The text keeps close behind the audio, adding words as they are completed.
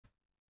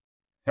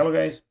Hello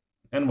guys,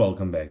 and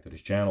welcome back to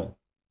this channel,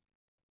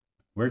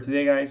 where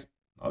today guys,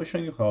 I'll be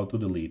showing you how to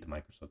delete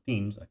Microsoft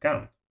Teams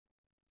account.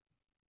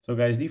 So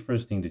guys, the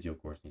first thing that you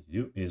of course need to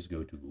do is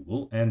go to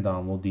Google and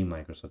download the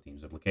Microsoft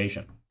Teams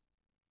application.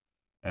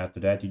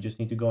 After that, you just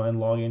need to go and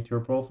log into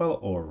your profile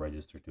or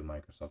register to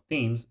Microsoft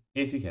Teams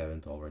if you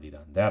haven't already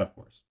done that, of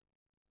course.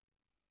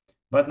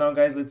 But now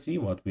guys, let's see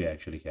what we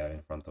actually have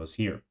in front of us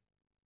here.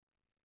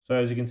 So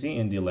as you can see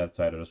in the left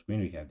side of the screen,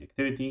 we have the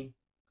activity,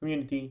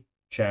 community,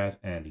 chat,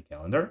 and the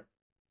calendar.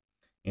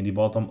 In the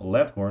bottom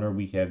left corner,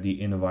 we have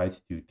the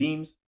invite to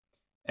Teams.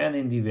 And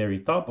in the very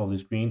top of the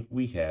screen,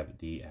 we have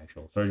the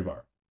actual search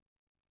bar.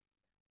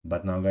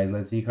 But now guys,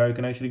 let's see how you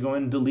can actually go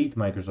and delete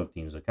Microsoft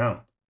Teams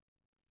account.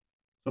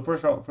 So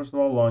first of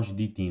all, launch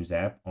the Teams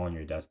app on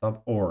your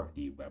desktop or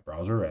the web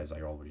browser, as I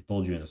already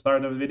told you in the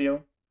start of the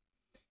video.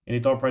 In the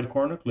top right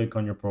corner, click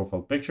on your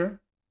profile picture.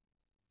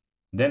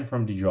 Then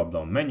from the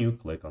drop-down menu,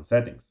 click on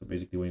settings. So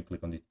basically when you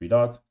click on the three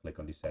dots, click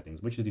on the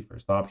settings, which is the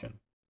first option.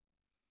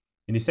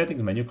 In the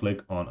settings menu,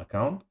 click on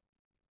account.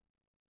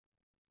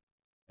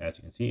 As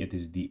you can see, it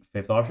is the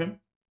fifth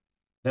option.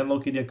 Then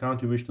locate the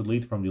account you wish to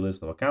delete from the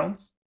list of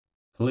accounts.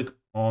 Click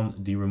on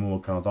the remove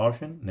account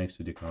option next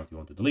to the account you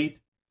want to delete.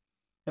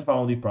 And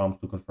follow the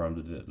prompts to confirm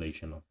the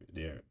deletion of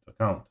their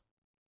account.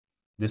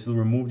 This will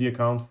remove the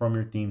account from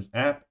your Teams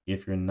app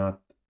if you're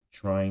not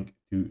trying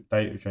to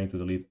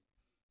delete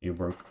a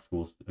work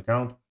school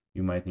account.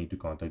 You might need to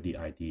contact the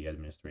IT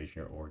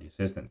administrator or the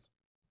assistants.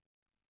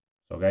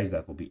 So guys,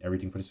 that will be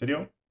everything for this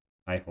video.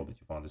 I hope that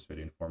you found this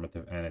video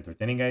informative and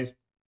entertaining, guys.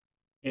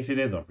 If you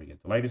did, don't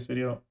forget to like this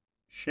video,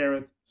 share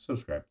it,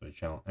 subscribe to the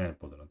channel, and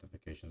put the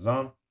notifications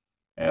on,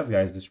 as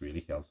guys, this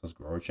really helps us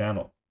grow our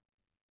channel.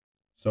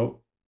 So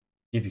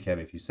if you have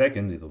a few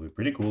seconds, it'll be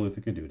pretty cool if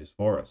you could do this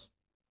for us.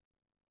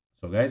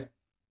 So guys,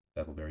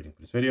 that will be everything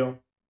for this video.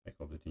 I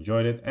hope that you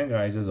enjoyed it, and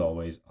guys, as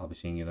always, I'll be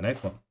seeing you in the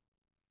next one.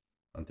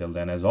 Until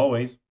then, as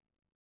always,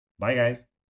 bye guys.